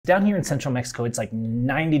Down here in central Mexico, it's like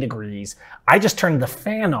 90 degrees. I just turned the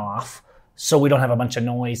fan off so we don't have a bunch of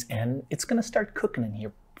noise, and it's gonna start cooking in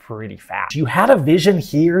here pretty fast. You had a vision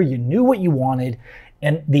here, you knew what you wanted,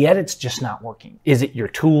 and the edit's just not working. Is it your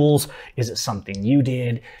tools? Is it something you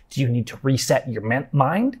did? Do you need to reset your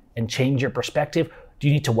mind and change your perspective? Do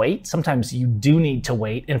you need to wait? Sometimes you do need to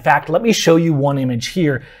wait. In fact, let me show you one image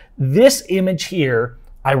here. This image here,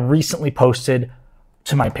 I recently posted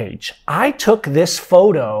to my page. I took this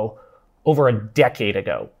photo over a decade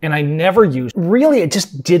ago and I never used, really it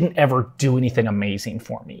just didn't ever do anything amazing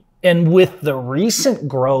for me. And with the recent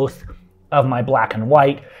growth of my black and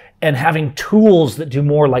white and having tools that do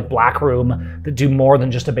more like Blackroom, that do more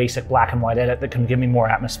than just a basic black and white edit, that can give me more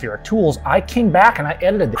atmospheric tools, I came back and I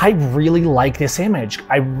edited it. I really like this image.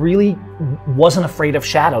 I really wasn't afraid of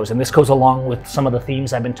shadows. And this goes along with some of the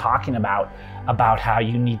themes I've been talking about how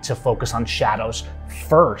you need to focus on shadows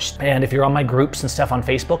first. And if you're on my groups and stuff on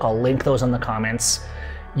Facebook, I'll link those in the comments.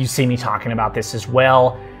 You see me talking about this as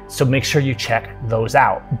well. So make sure you check those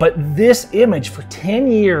out. But this image for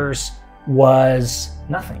 10 years was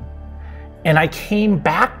nothing. And I came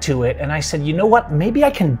back to it and I said, you know what, maybe I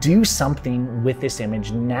can do something with this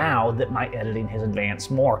image now that my editing has advanced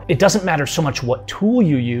more. It doesn't matter so much what tool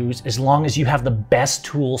you use as long as you have the best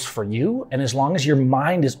tools for you and as long as your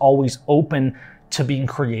mind is always open to being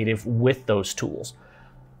creative with those tools.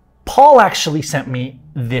 Paul actually sent me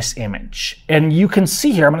this image and you can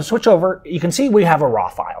see here, I'm gonna switch over, you can see we have a raw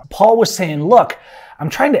file. Paul was saying, look, I'm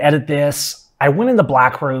trying to edit this. I went in the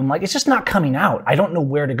Blackroom, like it's just not coming out. I don't know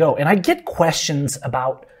where to go. And I get questions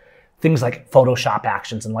about things like Photoshop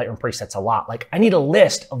actions and Lightroom presets a lot. Like I need a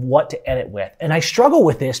list of what to edit with. And I struggle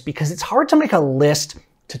with this because it's hard to make a list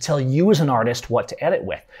to tell you as an artist what to edit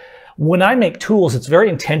with. When I make tools, it's very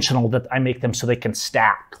intentional that I make them so they can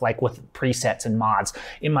stack, like with presets and mods.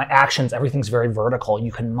 In my actions, everything's very vertical.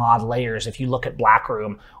 You can mod layers. If you look at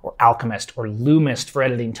Blackroom or Alchemist or Lumist for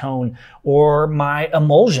editing tone, or my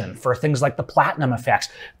emulsion for things like the platinum effects,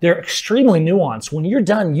 they're extremely nuanced. When you're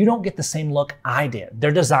done, you don't get the same look I did. They're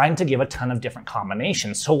designed to give a ton of different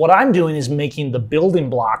combinations. So what I'm doing is making the building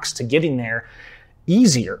blocks to getting there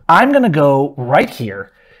easier. I'm gonna go right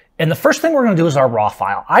here. And the first thing we're gonna do is our raw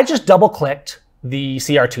file. I just double clicked the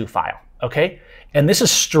CR2 file, okay? And this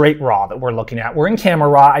is straight raw that we're looking at. We're in camera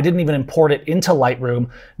raw. I didn't even import it into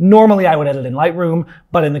Lightroom. Normally I would edit in Lightroom,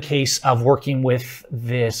 but in the case of working with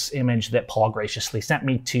this image that Paul graciously sent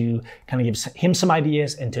me to kind of give him some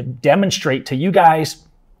ideas and to demonstrate to you guys,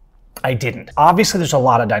 I didn't. Obviously there's a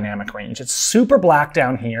lot of dynamic range. It's super black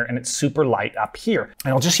down here and it's super light up here.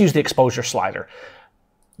 And I'll just use the exposure slider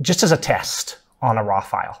just as a test on a raw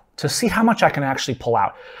file to see how much I can actually pull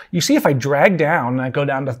out. You see if I drag down and I go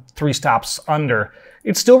down to 3 stops under,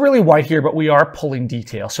 it's still really white here, but we are pulling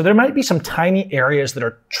detail. So there might be some tiny areas that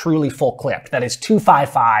are truly full clipped. That is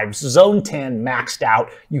 255s, zone 10 maxed out.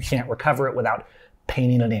 You can't recover it without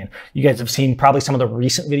painting it in. You guys have seen probably some of the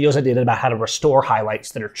recent videos I did about how to restore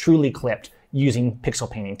highlights that are truly clipped using pixel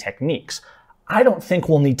painting techniques. I don't think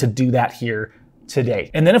we'll need to do that here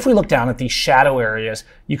today. And then if we look down at these shadow areas,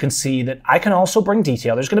 you can see that I can also bring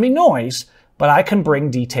detail. There's gonna be noise, but I can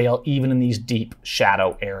bring detail even in these deep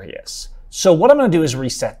shadow areas. So what I'm gonna do is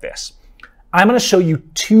reset this. I'm gonna show you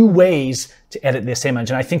 2 ways to edit this image,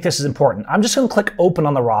 and I think this is important. I'm just gonna click open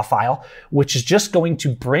on the raw file, which is just going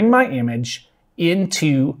to bring my image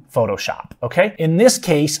into Photoshop, okay? In this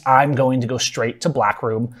case, I'm going to go straight to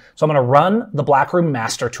Blackroom. So I'm gonna run the Blackroom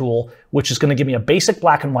master tool, which is gonna give me a basic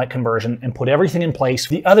black and white conversion and put everything in place.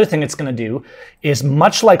 The other thing it's gonna do is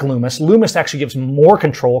much like Lumist. Lumist actually gives more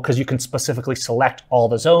control because you can specifically select all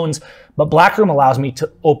the zones, but Blackroom allows me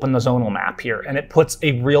to open the zonal map here and it puts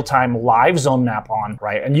a real-time live zone map on,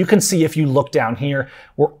 right? And you can see if you look down here,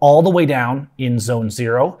 we're all the way down in zone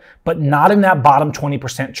 0, but not in that bottom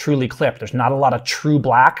 20% truly clipped. There's not a lot of true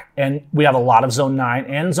black, and we have a lot of zone 9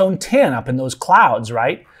 and zone 10 up in those clouds,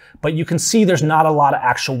 right? But you can see there's not a lot of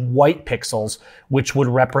actual white pixels, which would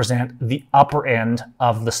represent the upper end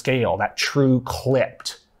of the scale, that true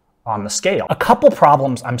clipped on the scale. A couple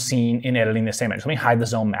problems I'm seeing in editing this image. Let me hide the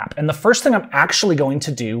zone map. And the first thing I'm actually going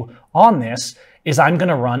to do on this is I'm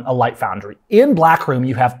gonna run a light foundry. In Blackroom,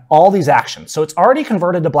 you have all these actions. So it's already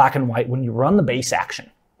converted to black and white when you run the base action.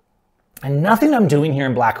 And nothing I'm doing here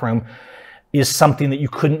in Blackroom is something that you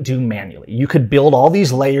couldn't do manually. You could build all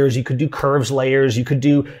these layers, you could do curves layers, you could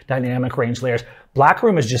do dynamic range layers.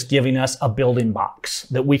 Blackroom is just giving us a building box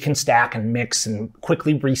that we can stack and mix and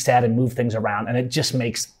quickly reset and move things around, and it just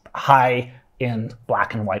makes high in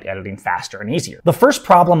black and white editing faster and easier. The first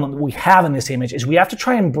problem that we have in this image is we have to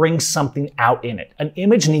try and bring something out in it. An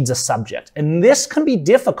image needs a subject, and this can be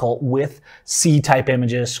difficult with C-type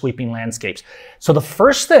images, sweeping landscapes. So the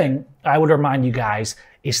first thing I would remind you guys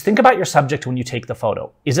is think about your subject when you take the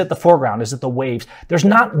photo. Is it the foreground? Is it the waves? There's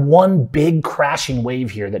not one big crashing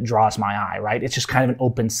wave here that draws my eye, right? It's just kind of an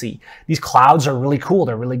open sea. These clouds are really cool,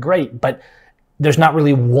 they're really great, but there's not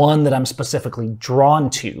really one that I'm specifically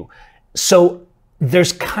drawn to. So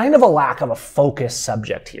there's kind of a lack of a focused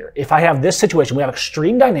subject here. If I have this situation, we have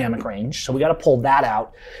extreme dynamic range, so we got to pull that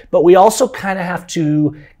out, but we also kind of have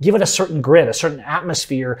to give it a certain grid, a certain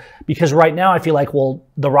atmosphere, because right now I feel like, well,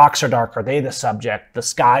 the rocks are dark, are they the subject? The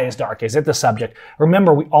sky is dark, is it the subject?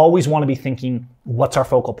 Remember, we always want to be thinking, what's our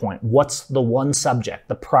focal point? What's the one subject,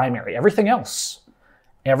 the primary? Everything else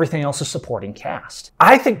is supporting cast.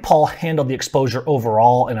 I think Paul handled the exposure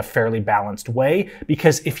overall in a fairly balanced way,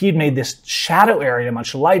 because if he'd made this shadow area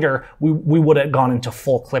much lighter, we would have gone into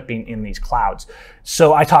full clipping in these clouds.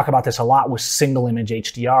 So I talk about this a lot with single image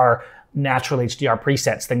HDR, natural HDR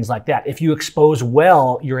presets, things like that. If you expose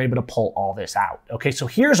well, you're able to pull all this out. Okay, so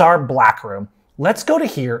here's our black room. Let's go to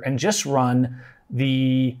here and just run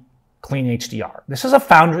the clean HDR. This is a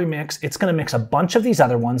Foundry mix. It's going to mix a bunch of these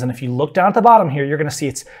other ones, and if you look down at the bottom here, you're going to see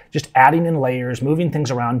it's just adding in layers, moving things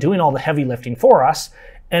around, doing all the heavy lifting for us,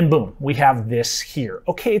 and boom, we have this here.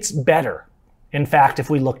 Okay, it's better. In fact, if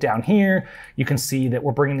we look down here, you can see that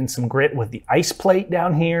we're bringing in some grit with the ice plate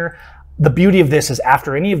down here. The beauty of this is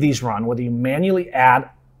after any of these run, whether you manually add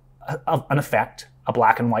an effect, a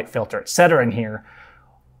black and white filter, etc. in here,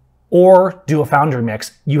 or do a Foundry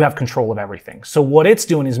mix, you have control of everything. So what it's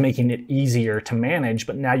doing is making it easier to manage,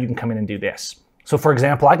 but now you can come in and do this. So for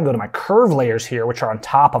example, I can go to my curve layers here, which are on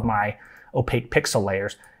top of my opaque pixel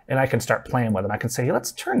layers, and I can start playing with them. I can say,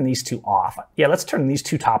 let's turn these two off. Yeah, let's turn these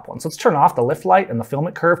two top ones. Let's turn off the lift light and the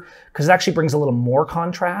filament curve, because it actually brings a little more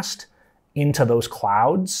contrast into those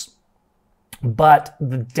clouds. But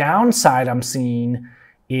the downside I'm seeing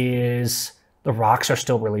is the rocks are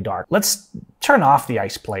still really dark. Let's turn off the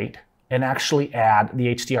ice plate and actually add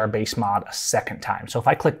the HDR base mod a second time. So if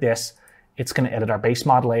I click this, it's going to edit our base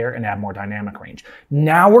mod layer and add more dynamic range.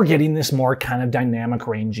 Now we're getting this more kind of dynamic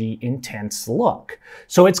rangey, intense look.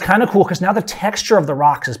 So it's kind of cool because now the texture of the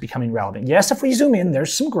rocks is becoming relevant. Yes, if we zoom in,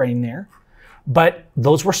 there's some grain there, but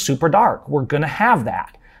those were super dark. We're going to have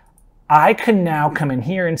that. I can now come in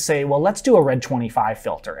here and say, well, let's do a red 25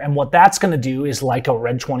 filter. And what that's going to do is like a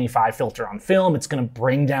red 25 filter on film, it's going to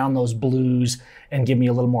bring down those blues and give me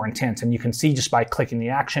a little more intense. And you can see just by clicking the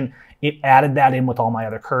action, it added that in with all my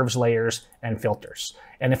other curves, layers, and filters.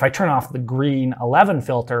 And if I turn off the green 11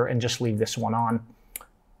 filter and just leave this one on,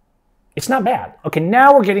 it's not bad. Okay,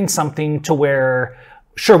 now we're getting something to where,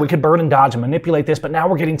 sure, we could burn and dodge and manipulate this, but now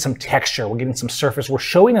we're getting some texture, we're getting some surface, we're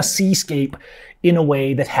showing a seascape in a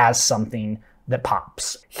way that has something that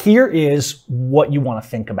pops. Here is what you want to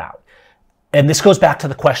think about. And this goes back to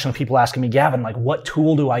the question of people asking me, Gavin, like, what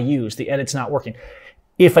tool do I use? The edit's not working.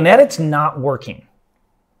 If an edit's not working,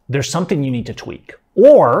 there's something you need to tweak.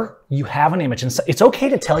 Or you have an image, and it's okay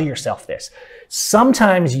to tell yourself this.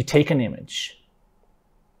 Sometimes you take an image,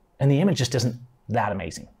 and the image just isn't that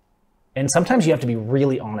amazing. And sometimes you have to be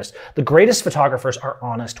really honest. The greatest photographers are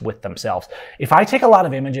honest with themselves. If I take a lot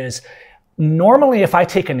of images, normally if I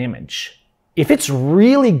take an image, if it's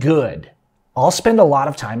really good, I'll spend a lot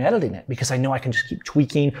of time editing it because I know I can just keep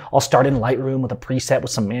tweaking. I'll start in Lightroom with a preset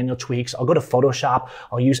with some manual tweaks. I'll go to Photoshop,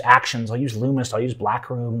 I'll use Actions, I'll use Loomis, I'll use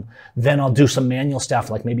Blackroom. Then I'll do some manual stuff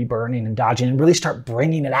like maybe burning and dodging and really start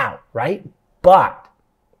bringing it out, right? But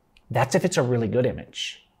that's if it's a really good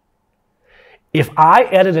image. If I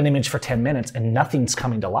edit an image for 10 minutes and nothing's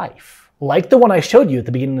coming to life, like the one I showed you at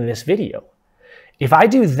the beginning of this video, if I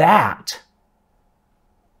do that,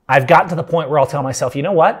 I've gotten to the point where I'll tell myself, you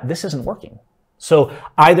know what, this isn't working. So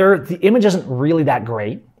either the image isn't really that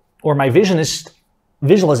great, or my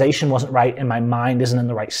visualization wasn't right and my mind isn't in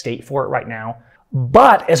the right state for it right now.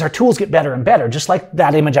 But as our tools get better and better, just like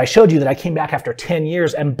that image I showed you that I came back after 10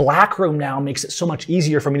 years, and Blackroom now makes it so much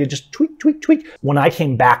easier for me to just tweak, tweak, tweak. When I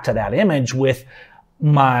came back to that image with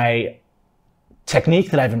my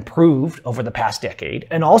technique that I've improved over the past decade,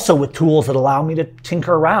 and also with tools that allow me to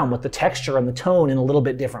tinker around with the texture and the tone in a little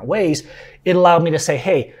bit different ways, it allowed me to say,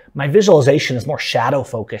 hey, my visualization is more shadow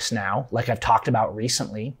focused now, like I've talked about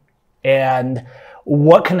recently. And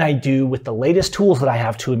what can I do with the latest tools that I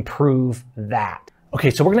have to improve that?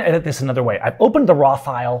 Okay, so we're gonna edit this another way. I've opened the raw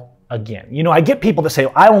file again. You know, I get people that say,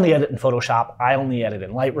 I only edit in Photoshop, I only edit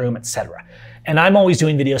in Lightroom, etc. And I'm always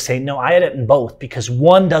doing videos saying, no, I edit in both because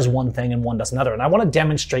one does one thing and one does another. And I wanna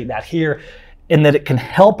demonstrate that here. in that it can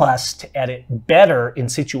help us to edit better in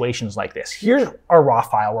situations like this. Here's our raw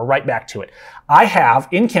file. We're right back to it. I have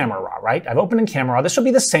in Camera Raw, right? I've opened in Camera Raw. This would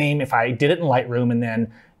be the same if I did it in Lightroom and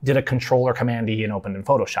then did a Control or Command E and opened in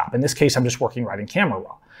Photoshop. In this case, I'm just working right in Camera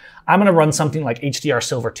Raw. I'm going to run something like HDR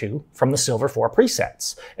Silver 2 from the Silver 4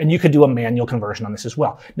 presets. And you could do a manual conversion on this as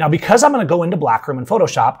well. Now, because I'm going to go into Blackroom in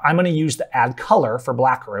Photoshop, I'm going to use the Add Color for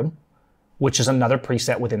Blackroom, which is another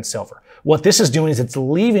preset within Silver. What this is doing is it's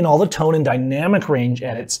leaving all the tone and dynamic range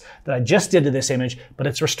edits that I just did to this image, but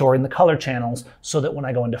it's restoring the color channels so that when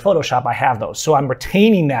I go into Photoshop, I have those. So I'm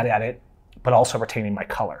retaining that edit, but also retaining my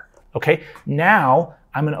color. Okay, now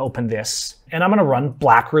I'm going to open this and I'm going to run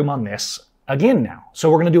Blackroom on this again now. So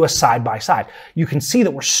we're going to do a side by side. You can see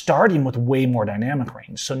that we're starting with way more dynamic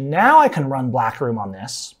range. So now I can run Blackroom on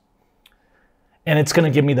this and it's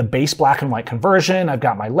going to give me the base black and white conversion. I've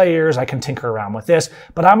got my layers. I can tinker around with this,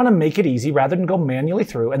 but I'm going to make it easy rather than go manually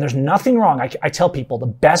through. And there's nothing wrong. I tell people the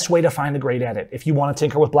best way to find a great edit, if you want to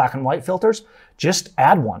tinker with black and white filters, just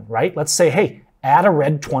add one, right? Let's say, hey, add a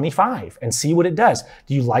red 25 and see what it does.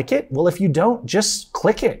 Do you like it? Well, if you don't, just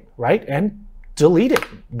click it, right? And delete it.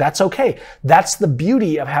 That's okay. That's the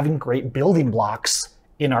beauty of having great building blocks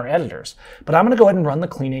in our editors. But I'm going to go ahead and run the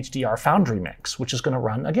Clean HDR Foundry Mix, which is going to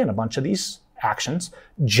run, again, a bunch of these actions,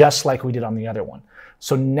 just like we did on the other one.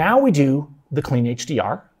 So now we do the Clean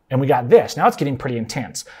HDR, and we got this. Now it's getting pretty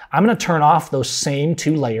intense. I'm going to turn off those same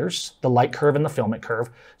two layers, the light curve and the filmic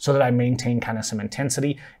curve, so that I maintain kind of some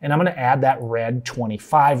intensity. And I'm going to add that red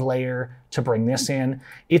 25 layer to bring this in.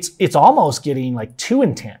 It's almost getting like too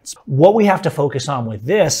intense. What we have to focus on with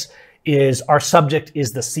this is our subject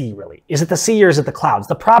is the sea, really. Is it the sea or is it the clouds?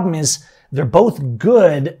 The problem is they're both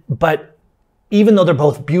good, but even though they're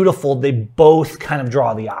both beautiful, they both kind of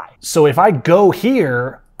draw the eye. So if I go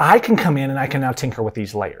here, I can come in and I can now tinker with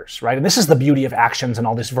these layers, right? And this is the beauty of actions and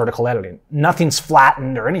all this vertical editing. Nothing's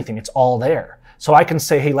flattened or anything, it's all there. So I can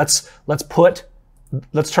say, hey, let's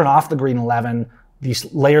turn off the green 11,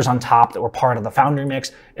 these layers on top that were part of the Foundry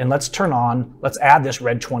Mix, and let's add this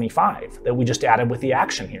red 25 that we just added with the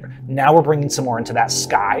action here. Now we're bringing some more into that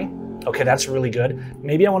sky. Okay, that's really good.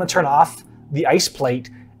 Maybe I want to turn off the ice plate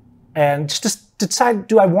and just decide,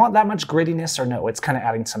 do I want that much grittiness or no? It's kind of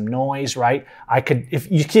adding some noise, right? I could,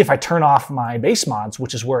 if I turn off my base mods,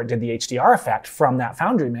 which is where it did the HDR effect from that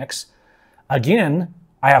Foundry Mix, again,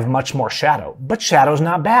 I have much more shadow, but shadow's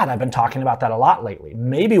not bad. I've been talking about that a lot lately.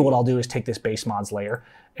 Maybe what I'll do is take this base mods layer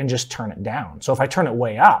and just turn it down. So if I turn it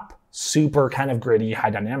way up, super kind of gritty,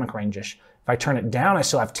 high dynamic range-ish. If I turn it down, I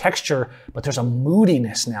still have texture, but there's a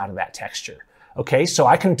moodiness now to that texture. Okay, so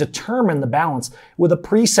I can determine the balance. With a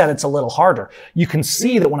preset, it's a little harder. You can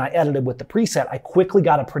see that when I edited with the preset, I quickly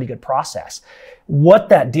got a pretty good process. What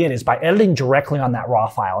that did is by editing directly on that raw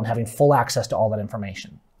file and having full access to all that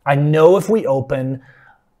information, I know if we open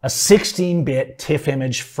a 16-bit TIFF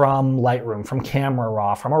image from Lightroom, from Camera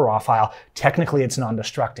Raw, from a raw file, technically it's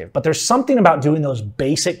non-destructive. But there's something about doing those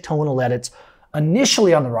basic tonal edits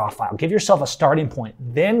initially on the raw file. Give yourself a starting point,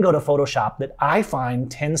 then go to Photoshop, that I find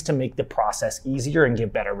tends to make the process easier and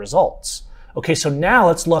give better results. Okay, so now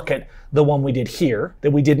let's look at the one we did here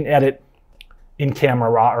that we didn't edit in Camera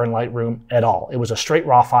Raw or in Lightroom at all. It was a straight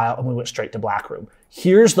raw file and we went straight to Blackroom.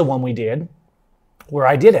 Here's the one we did where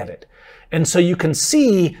I did edit. And so you can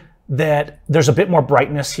see that there's a bit more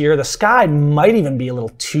brightness here. The sky might even be a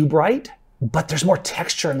little too bright, but there's more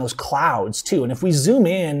texture in those clouds too. And if we zoom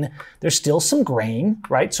in, there's still some grain,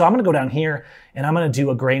 right? So I'm gonna go down here and I'm gonna do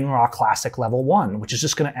a Grain Raw Classic Level 1, which is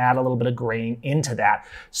just gonna add a little bit of grain into that.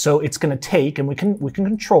 So it's gonna take, and we can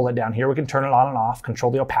control it down here. We can turn it on and off,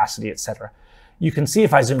 control the opacity, etc. You can see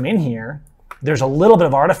if I zoom in here, there's a little bit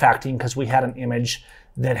of artifacting because we had an image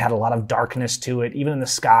that had a lot of darkness to it, even in the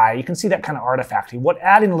sky. You can see that kind of artifacting. What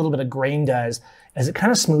adding a little bit of grain does is it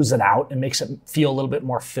kind of smooths it out and makes it feel a little bit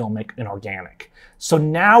more filmic and organic. So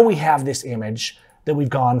now we have this image that we've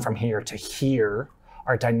gone from here to here.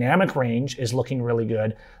 Our dynamic range is looking really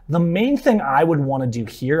good. The main thing I would want to do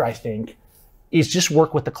here, I think, is just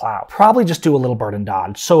work with the cloud. Probably just do a little burn and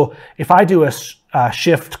dodge. So if I do a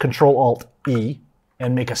Shift Control Alt E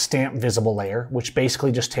and make a stamp visible layer, which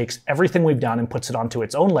basically just takes everything we've done and puts it onto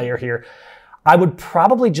its own layer here, I would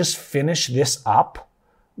probably just finish this up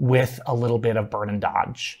with a little bit of burn and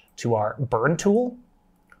dodge to our burn tool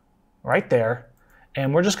right there.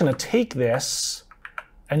 And we're just gonna take this,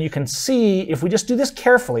 and you can see if we just do this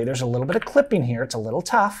carefully, there's a little bit of clipping here. It's a little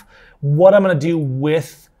tough. What I'm gonna do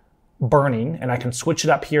with burning, and I can switch it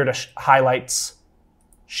up here to highlights,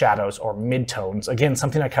 shadows, or midtones. Again,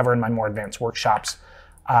 something I cover in my more advanced workshops.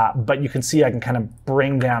 But you can see I can kind of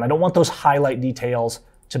bring down, I don't want those highlight details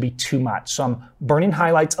to be too much. So I'm burning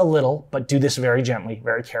highlights a little, but do this very gently,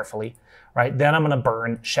 very carefully, right? Then I'm gonna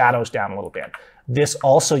burn shadows down a little bit. This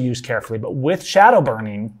also used carefully, but with shadow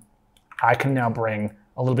burning, I can now bring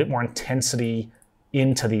a little bit more intensity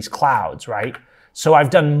into these clouds, right? So I've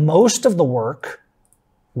done most of the work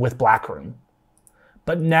with Blackroom,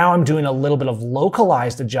 but now I'm doing a little bit of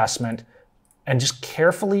localized adjustment and just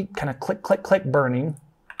carefully kind of click, click, click burning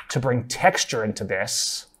to bring texture into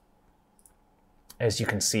this, as you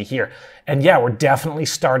can see here. And yeah, we're definitely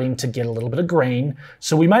starting to get a little bit of grain.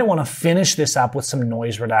 So we might want to finish this up with some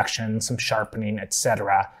noise reduction, some sharpening,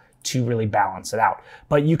 etc., to really balance it out.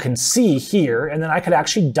 But you can see here, and then I could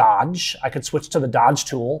actually dodge. I could switch to the dodge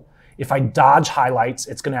tool. If I dodge highlights,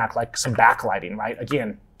 it's going to act like some backlighting, right?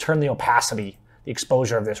 Again, turn the opacity, the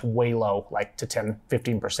exposure of this way low, like to 10,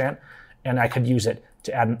 15%. And I could use it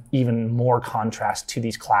to add even more contrast to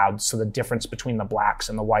these clouds, so the difference between the blacks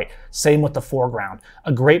and the white. Same with the foreground.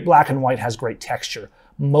 A great black and white has great texture.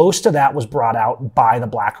 Most of that was brought out by the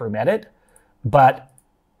Blackroom edit, but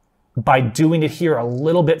by doing it here a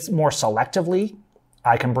little bit more selectively,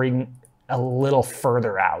 I can bring a little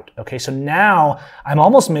further out. Okay, so now I'm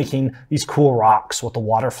almost making these cool rocks with the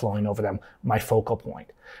water flowing over them my focal point.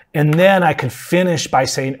 And then I could finish by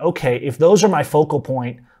saying, okay, if those are my focal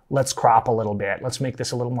point, let's crop a little bit. Let's make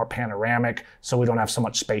this a little more panoramic so we don't have so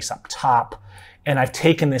much space up top. And I've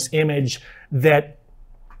taken this image that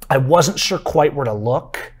I wasn't sure quite where to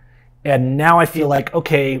look. And now I feel like,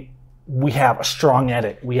 okay, we have a strong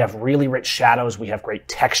edit. We have really rich shadows. We have great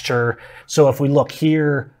texture. So if we look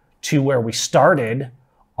here to where we started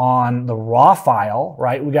on the raw file,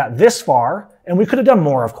 right, we got this far, and we could have done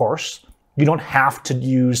more, of course. You don't have to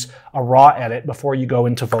use a raw edit before you go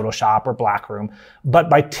into Photoshop or Blackroom. But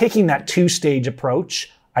by taking that two-stage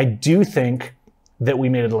approach, I do think that we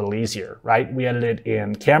made it a little easier, right? We edited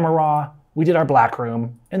in Camera Raw, we did our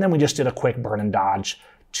Blackroom, and then we just did a quick burn and dodge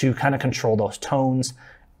to kind of control those tones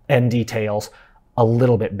and details a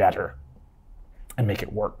little bit better and make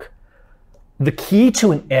it work. The key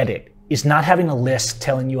to an edit is not having a list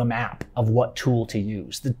telling you a map of what tool to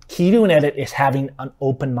use. The key to an edit is having an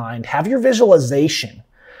open mind. Have your visualization,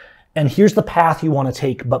 and here's the path you want to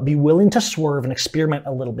take, but be willing to swerve and experiment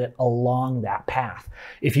a little bit along that path.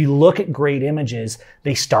 If you look at great images,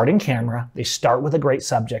 they start in camera, they start with a great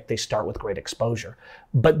subject, they start with great exposure,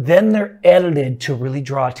 but then they're edited to really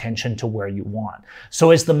draw attention to where you want.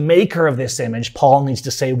 So as the maker of this image, Paul needs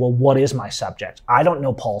to say, well, what is my subject? I don't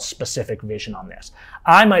know Paul's specific vision on this.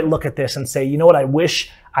 I might look at this and say, you know what, I wish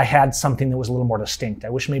I had something that was a little more distinct. I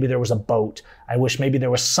wish maybe there was a boat. I wish maybe there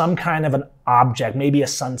was some kind of an object, maybe a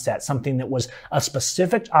sunset, something that was a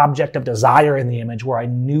specific object of desire in the image where I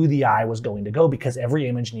knew the eye was going to go, because every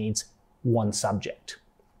image needs one subject.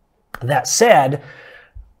 That said,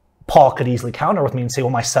 Paul could easily counter with me and say, well,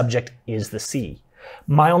 my subject is the sea.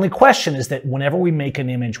 My only question is that whenever we make an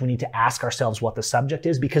image, we need to ask ourselves what the subject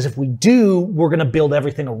is, because if we do, we're going to build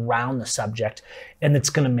everything around the subject, and it's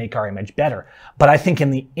going to make our image better. But I think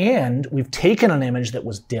in the end, we've taken an image that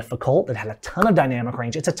was difficult, that had a ton of dynamic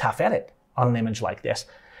range. It's a tough edit on an image like this.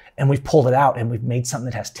 And we've pulled it out, and we've made something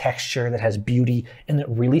that has texture, that has beauty, and that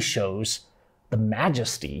really shows the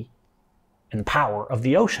majesty and power of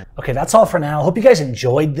the ocean. Okay, that's all for now. Hope you guys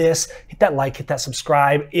enjoyed this. Hit that like, hit that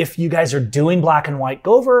subscribe. If you guys are doing black and white,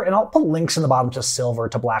 go over and I'll put links in the bottom to Silver,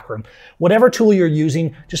 to Blackroom. Whatever tool you're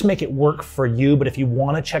using, just make it work for you. But if you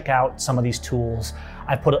want to check out some of these tools,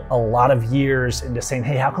 I put a lot of years into saying,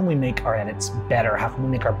 hey, how can we make our edits better? How can we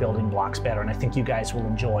make our building blocks better? And I think you guys will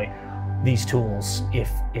enjoy these tools.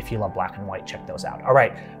 If you love black and white, check those out. All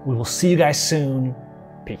right, we will see you guys soon.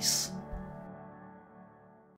 Peace.